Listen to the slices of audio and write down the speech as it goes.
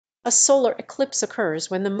A solar eclipse occurs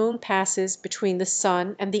when the moon passes between the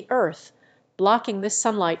sun and the earth, blocking the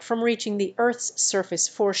sunlight from reaching the earth's surface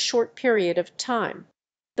for a short period of time.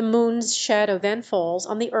 The moon's shadow then falls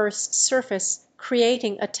on the earth's surface,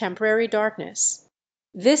 creating a temporary darkness.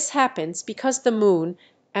 This happens because the moon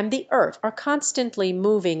and the earth are constantly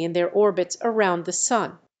moving in their orbits around the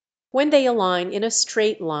sun. When they align in a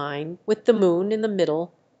straight line, with the moon in the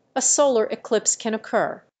middle, a solar eclipse can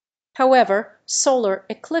occur. However, solar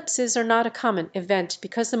eclipses are not a common event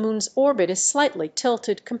because the moon's orbit is slightly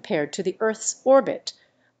tilted compared to the earth's orbit,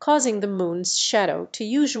 causing the moon's shadow to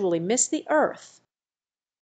usually miss the earth.